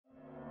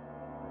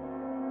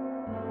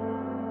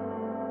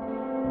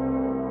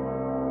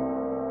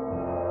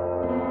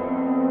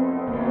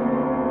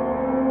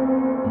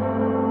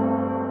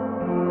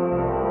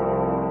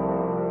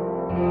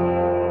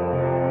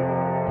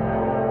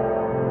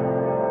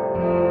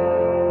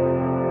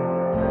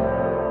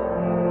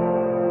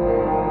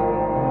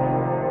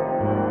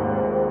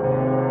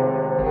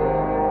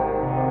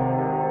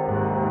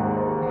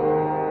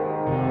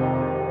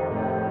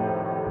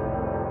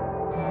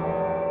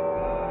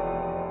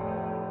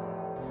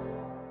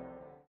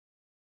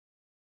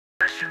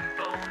flesh and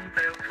bone,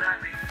 they'll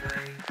gladly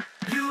flay.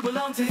 You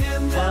belong to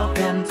him.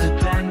 Welcome to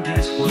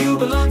Dandy's world. You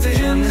belong to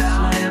him.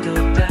 Land of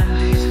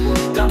Dandy's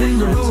world. Down in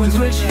the ruins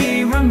which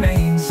he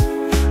remains,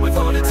 with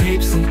all the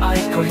tapes and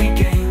ichor he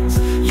gains.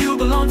 You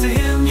belong to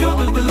him. You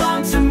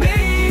belong to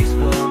me.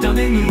 Down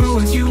in the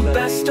ruins you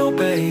best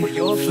obey. With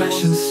your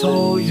flesh and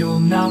soul you'll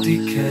now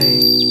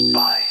decay.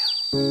 Bye.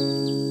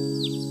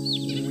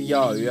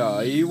 Yo,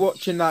 are you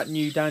watching that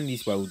new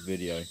Dandy's World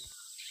video?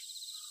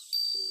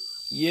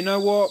 You know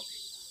what?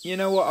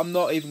 I'm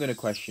not even going to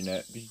question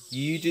it.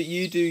 You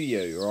do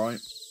you, alright?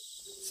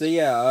 So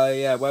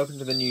yeah, welcome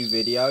to the new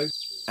video.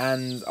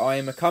 And I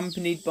am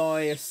accompanied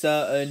by a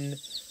certain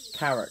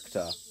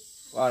character.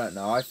 I don't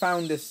know, I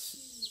found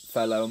this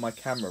fellow on my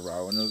camera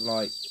roll and I was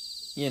like,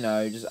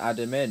 just add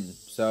him in.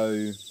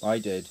 So I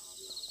did.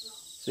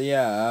 So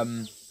yeah,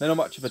 they're not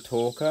much of a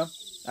talker.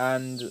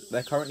 And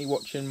they're currently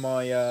watching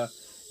my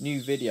new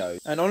video,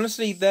 and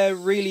honestly there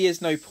really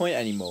is no point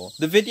anymore.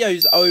 The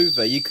video's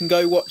over, you can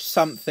go watch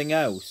something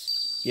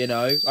else.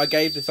 I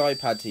gave this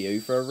iPad to you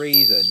for a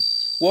reason.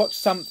 Watch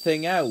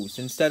something else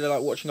instead of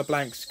like watching a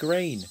blank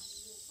screen.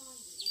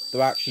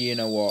 Though actually, you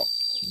know what,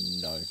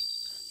 no.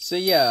 So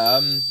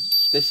yeah,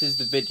 this is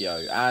the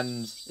video,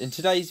 and in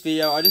today's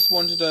video I just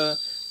wanted to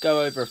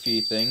go over a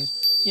few things.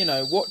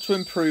 What to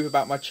improve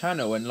about my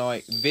channel, and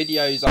like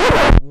videos.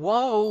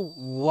 Whoa.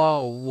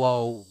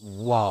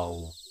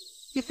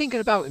 You're thinking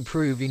about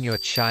improving your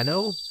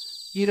channel?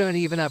 You don't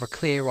even have a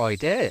clear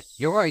idea.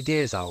 Your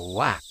ideas are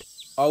whack.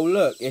 Oh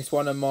look, it's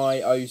one of my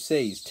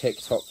OCs,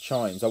 TikTok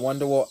Chimes. I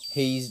wonder what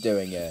he's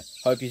doing here.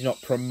 Hope he's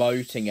not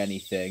promoting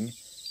anything.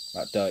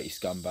 That dirty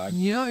scumbag.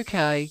 Yeah,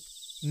 okay.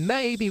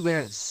 Maybe we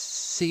don't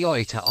see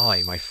eye to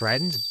eye, my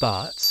friend,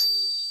 but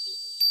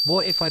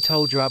what if I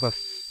told you I have a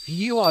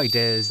few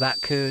ideas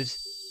that could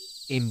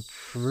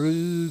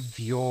improve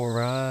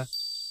your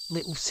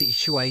little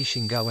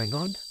situation going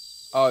on?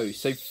 Oh,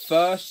 so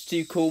first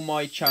you call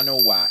my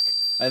channel whack,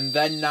 and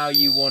then now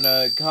you want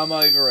to come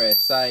over here,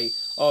 say,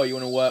 oh, you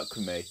want to work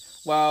with me.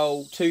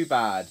 Well, too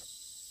bad,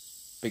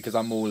 because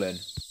I'm all in.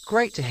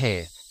 Great to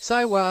hear.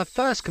 So,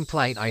 first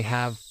complaint I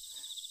have,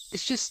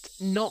 it's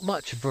just not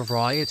much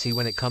variety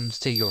when it comes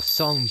to your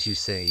songs, you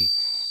see.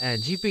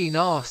 And you've been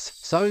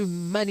asked so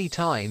many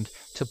times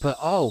to put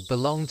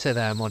belong to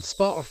them on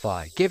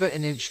Spotify. Give it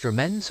an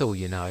instrumental,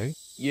 You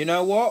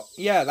know what?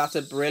 Yeah, that's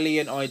a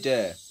brilliant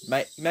idea.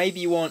 Maybe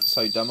you aren't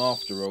so dumb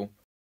after all.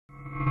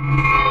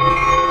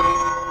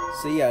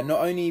 So yeah,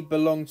 not only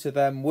belong to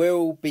them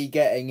will be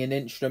getting an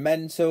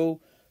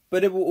instrumental,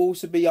 but it will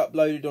also be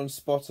uploaded on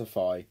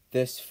Spotify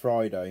this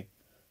Friday.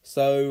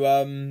 So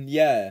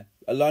yeah,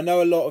 I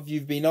know a lot of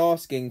you've been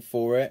asking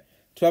for it,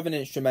 to have an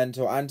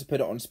instrumental and to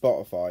put it on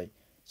Spotify.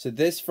 So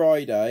this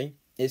Friday,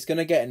 it's going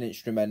to get an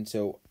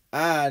instrumental,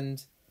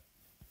 and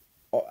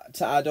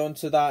to add on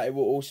to that, it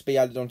will also be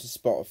added onto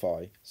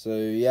Spotify. So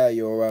yeah,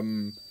 you're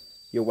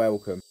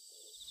welcome.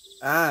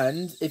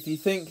 And if you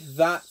think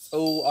that's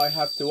all I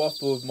have to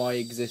offer with my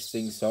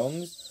existing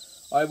songs,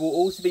 I will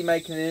also be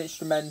making an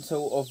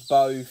instrumental of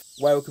both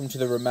Welcome to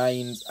the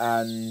Remains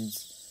and,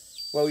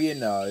 well,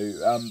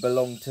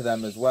 Belong to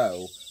Them as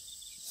well.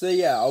 So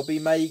yeah, I'll be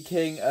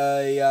making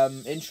a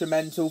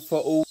instrumental for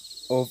all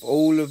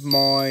of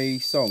my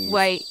songs.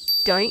 Wait,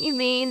 don't you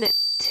mean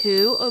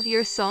 2 of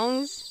your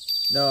songs?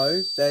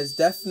 No, there's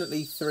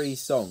definitely 3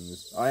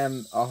 songs. I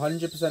am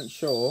 100%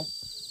 sure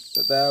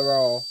that there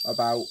are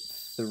about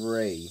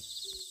 3.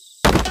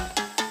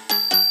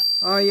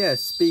 Ah yeah,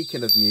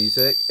 speaking of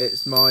music,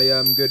 it's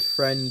my good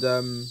friend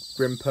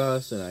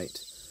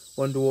Grimmpersonate.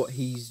 Wonder what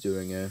he's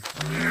doing here.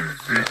 New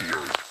video.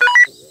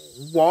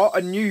 What?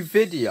 A new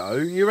video?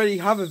 You already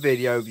have a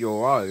video of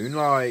your own.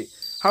 Like,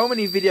 how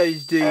many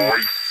videos do you...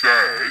 I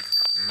said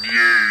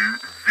new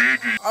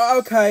video.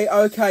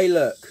 Okay,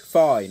 look,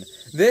 fine.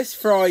 This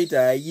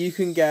Friday, you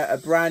can get a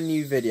brand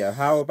new video.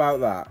 How about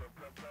that?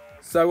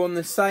 So on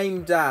the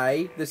same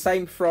day, the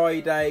same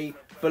Friday,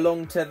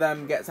 Belong to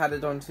Them gets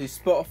added onto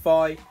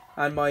Spotify,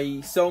 and my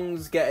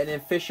songs get an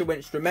official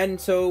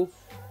instrumental.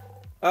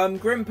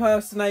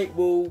 Grimmpersonate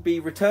will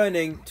be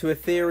returning to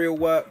Ethereal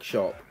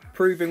Workshop,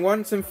 proving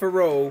once and for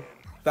all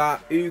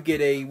that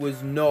Oogity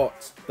was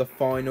not the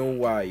final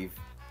wave.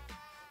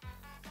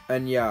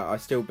 And yeah, I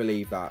still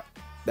believe that.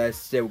 There's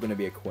still going to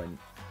be a Quint.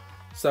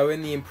 So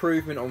in the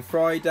improvement on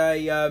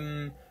Friday,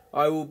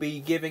 I will be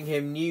giving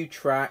him new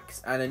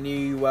tracks and a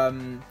new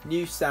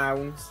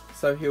sounds,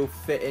 so he'll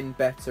fit in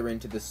better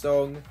into the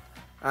song.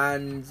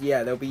 And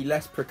yeah, there'll be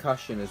less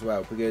percussion as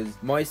well,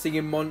 because My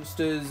Singing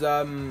Monsters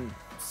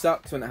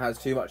sucks when it has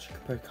too much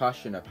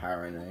percussion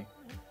apparently.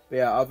 But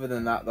yeah, other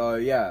than that though,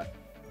 yeah,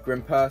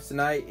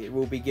 Grimmpersonate, it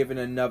will be given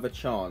another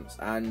chance,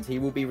 and he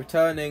will be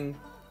returning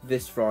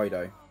this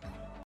Friday.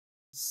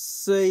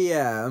 So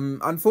yeah,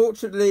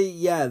 unfortunately,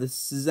 yeah,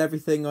 this is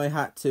everything I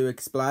had to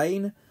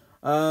explain.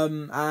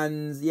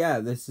 And yeah,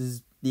 this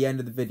is the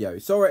end of the video.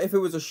 Sorry if it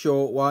was a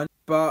short one,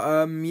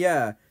 but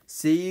yeah,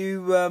 see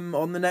you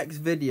on the next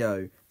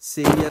video.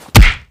 See ya.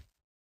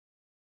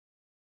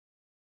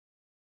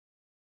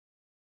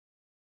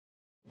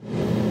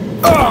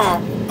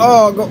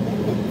 Oh God,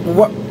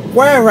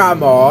 where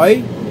am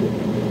I?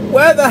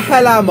 Where the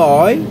hell am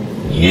I?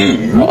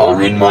 You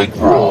are in my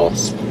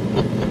grasp.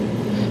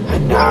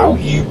 And now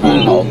you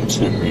belong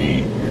to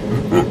me.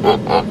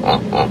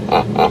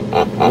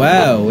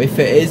 Well, if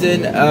it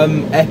isn't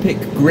epic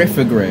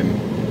Griffagrim.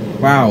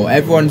 Wow,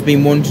 everyone's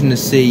been wanting to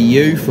see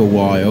you for a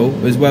while,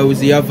 as well as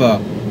the other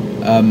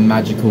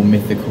magical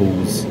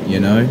mythicals, you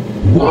know?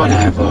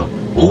 Whatever.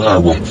 All I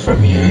want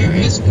from you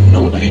is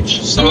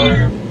knowledge,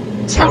 so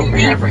tell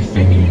me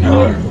everything you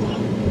know,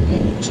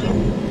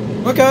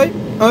 mortal.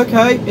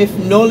 Okay, if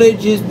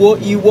knowledge is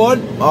what you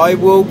want, I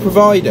will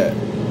provide it.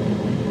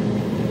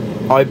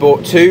 I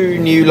bought 2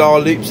 new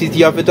Lalaloopsies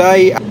the other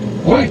day.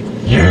 Wait,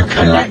 you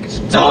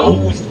collect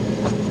dolls?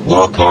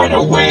 What kind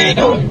of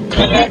weirdo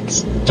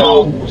collects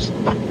dolls?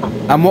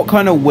 And what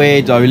kind of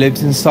weirdo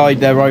lives inside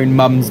their own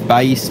mum's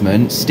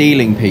basement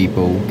stealing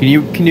people? Can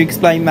you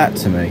explain that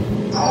to me?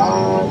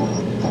 Oh,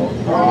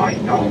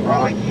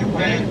 alright, you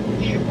win.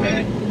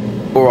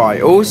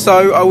 Alright,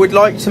 also I would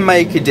like to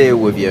make a deal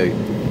with you.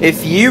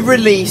 If you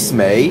release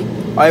me,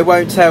 I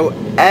won't tell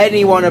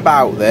anyone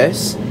about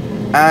this,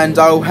 and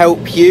I'll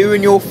help you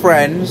and your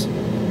friends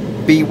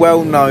be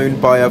well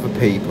known by other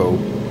people.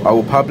 I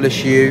will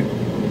publish you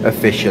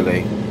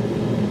officially.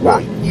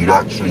 Wait, you'd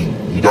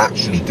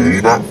actually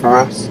do that for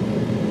us?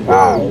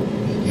 Wow,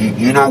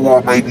 you know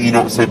what, maybe you're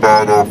not so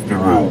bad after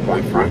all,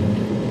 my friend.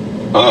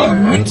 Oh,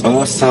 and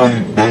also,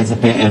 there's a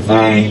bit of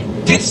a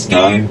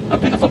disco, a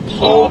bit of a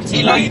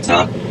party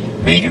later,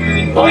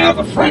 meeting my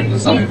other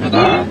friends over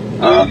there.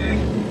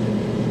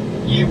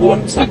 You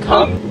want to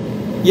come?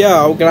 Yeah,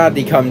 I'll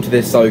gladly come to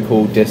this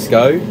so-called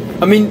disco.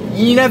 I mean,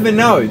 you never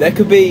know, there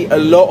could be a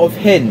lot of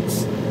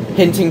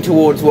hinting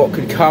towards what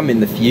could come in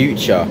the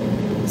future.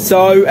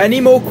 So, any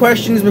more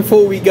questions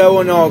before we go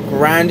on our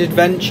grand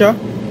adventure?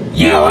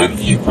 Yeah, I have a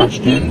few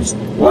questions.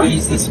 Why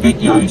is this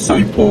video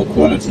so poor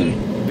quality?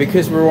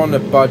 Because we're on a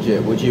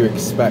budget, what do you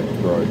expect,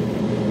 bro?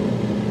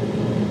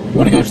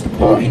 Wanna go to the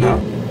party now?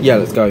 Yeah,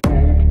 let's go.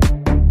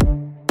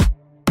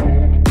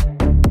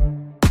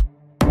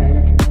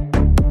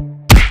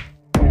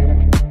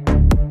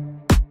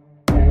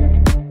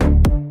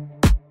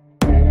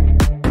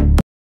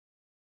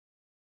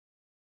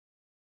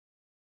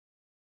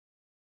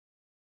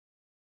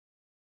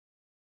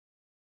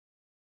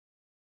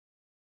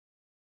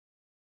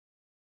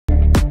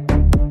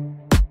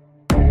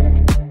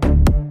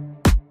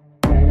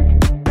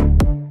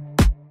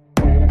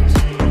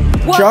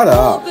 Shut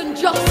up.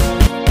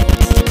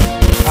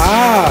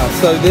 Ah,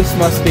 so this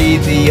must be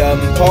the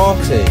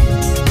party.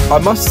 I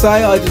must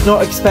say I did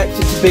not expect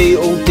it to be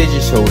all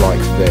digital like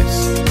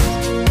this.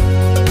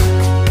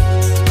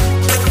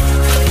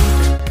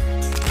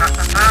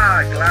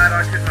 Glad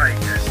I could make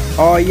it.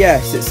 Oh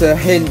yes, it's a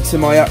hint to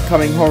my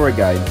upcoming horror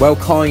game. Well,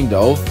 kind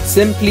of.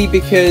 Simply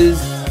because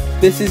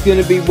this is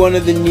going to be one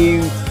of the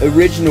new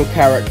original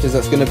characters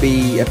that's going to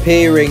be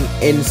appearing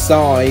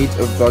inside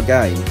of the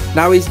game.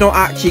 Now, he's not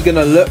actually going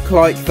to look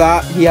like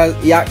that. He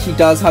actually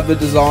does have a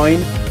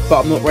design,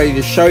 but I'm not ready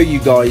to show you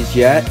guys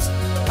yet.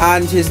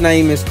 And his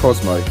name is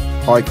Cosmo.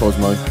 Hi,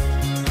 Cosmo.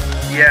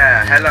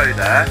 Yeah, hello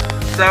there.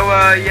 So,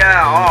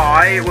 yeah,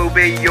 I will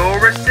be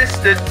your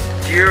assistant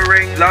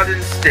during Blood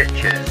and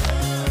Stitches.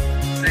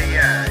 So,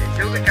 yeah,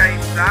 until the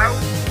game's out,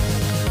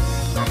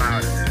 I'm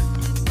out of it.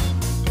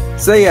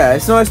 So yeah,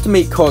 it's nice to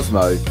meet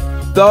Cosmo.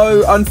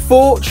 Though,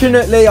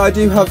 unfortunately, I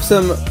do have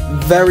some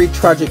very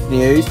tragic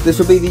news. This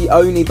will be the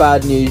only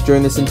bad news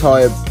during this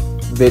entire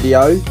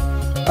video.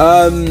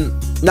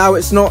 Now,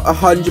 it's not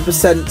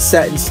 100%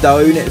 set in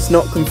stone. It's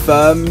not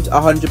confirmed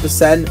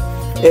 100%.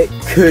 It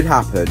could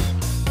happen.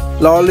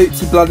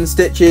 Lalaloopsy Blood and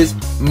Stitches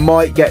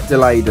might get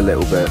delayed a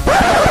little bit.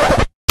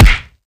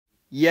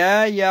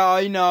 Yeah,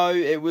 I know.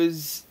 It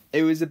was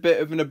a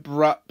bit of an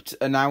abrupt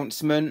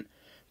announcement.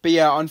 But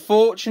yeah,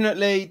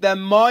 unfortunately, there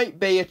might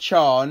be a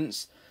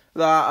chance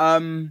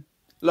that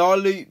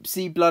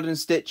Lalaloopsy Blood and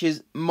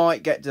Stitches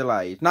might get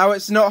delayed. Now,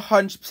 it's not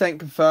 100%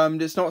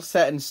 confirmed. It's not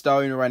set in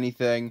stone or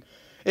anything.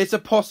 It's a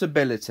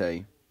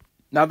possibility.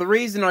 Now, the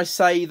reason I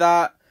say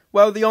that,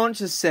 well, the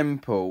answer's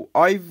simple.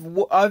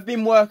 I've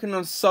been working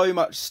on so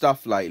much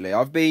stuff lately.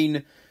 I've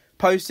been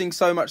posting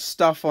so much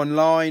stuff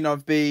online.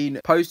 I've been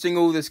posting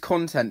all this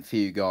content for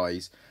you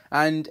guys.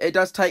 And it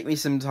does take me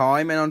some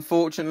time, and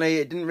unfortunately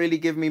it didn't really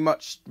give me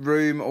much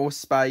room or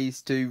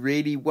space to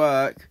really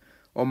work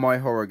on my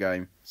horror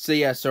game. So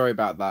yeah, sorry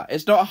about that.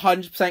 It's not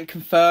 100%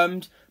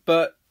 confirmed,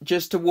 but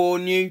just to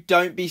warn you,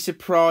 don't be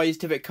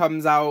surprised if it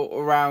comes out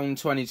around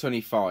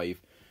 2025.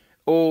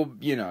 Or,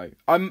 you know,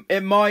 I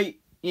might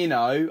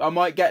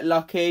get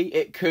lucky.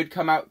 It could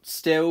come out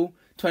still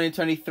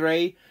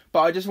 2023,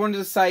 but I just wanted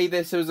to say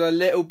this as a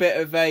little bit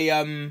of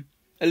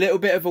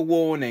a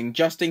warning,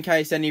 just in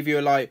case any of you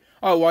are like,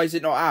 oh, why is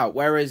it not out?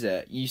 Where is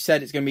it? You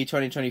said it's going to be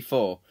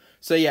 2024.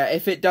 So yeah,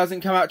 if it doesn't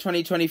come out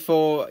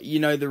 2024, you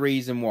know the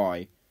reason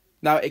why.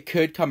 Now, it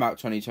could come out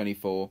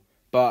 2024,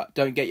 but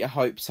don't get your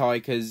hopes high,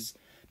 because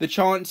the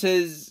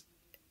chances,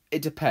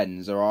 it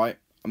depends, alright?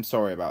 I'm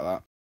sorry about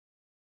that.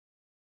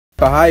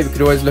 But hey, we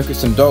could always look at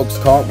some dogs,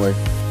 can't we?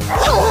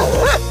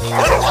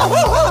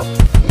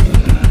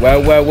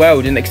 Well, well,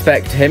 well, didn't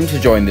expect him to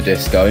join the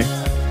disco.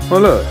 Oh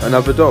look,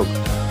 another dog.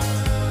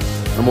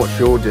 And what's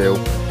your deal?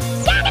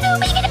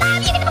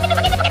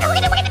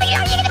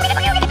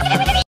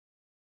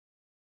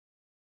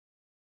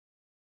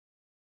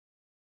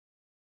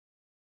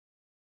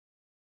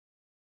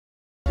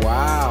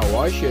 Wow,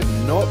 I should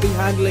not be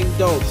handling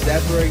dogs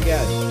ever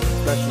again.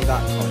 Especially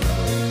that kind of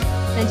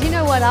dog. And do you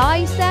know what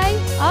I say?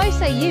 I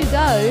say you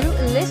go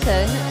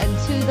listen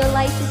to the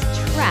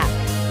latest track.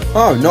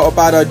 Oh, not a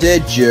bad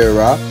idea,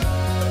 Jura.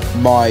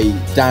 My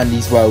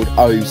Dandy's World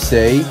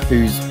OC,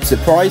 who's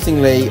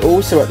surprisingly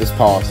also at this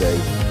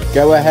party.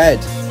 Go ahead,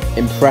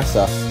 impress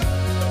us.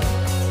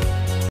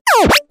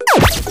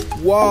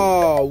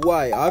 Whoa,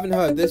 wait, I haven't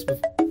heard this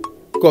before.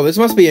 God, this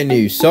must be a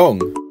new song.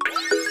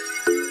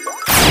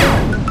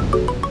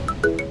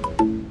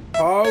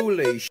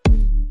 Holy sh**.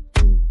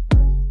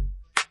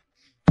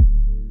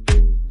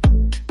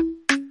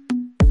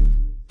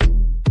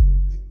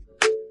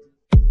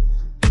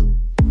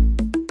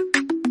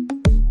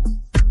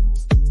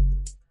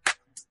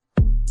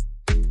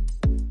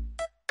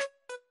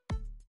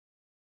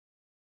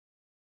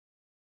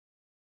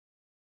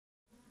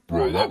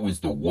 Bro, that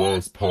was the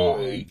worst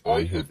party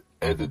I have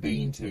ever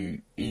been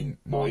to in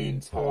my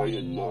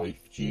entire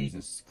life.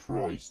 Jesus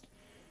Christ.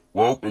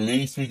 Well, at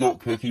least we got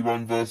Cookie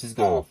Run versus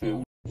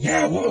Garfield.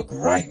 Yeah, what a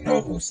great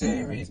novel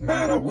series.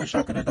 Man, I wish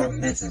I could have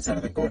done this instead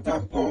of the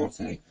goddamn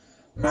party.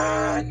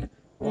 Man.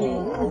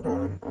 Oh, hold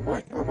on.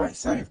 I might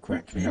save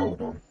quickly.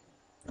 Hold on.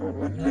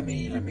 Let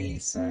me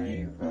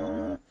save.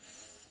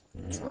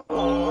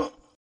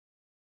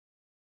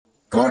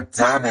 God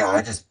damn it,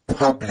 I just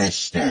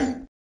published it.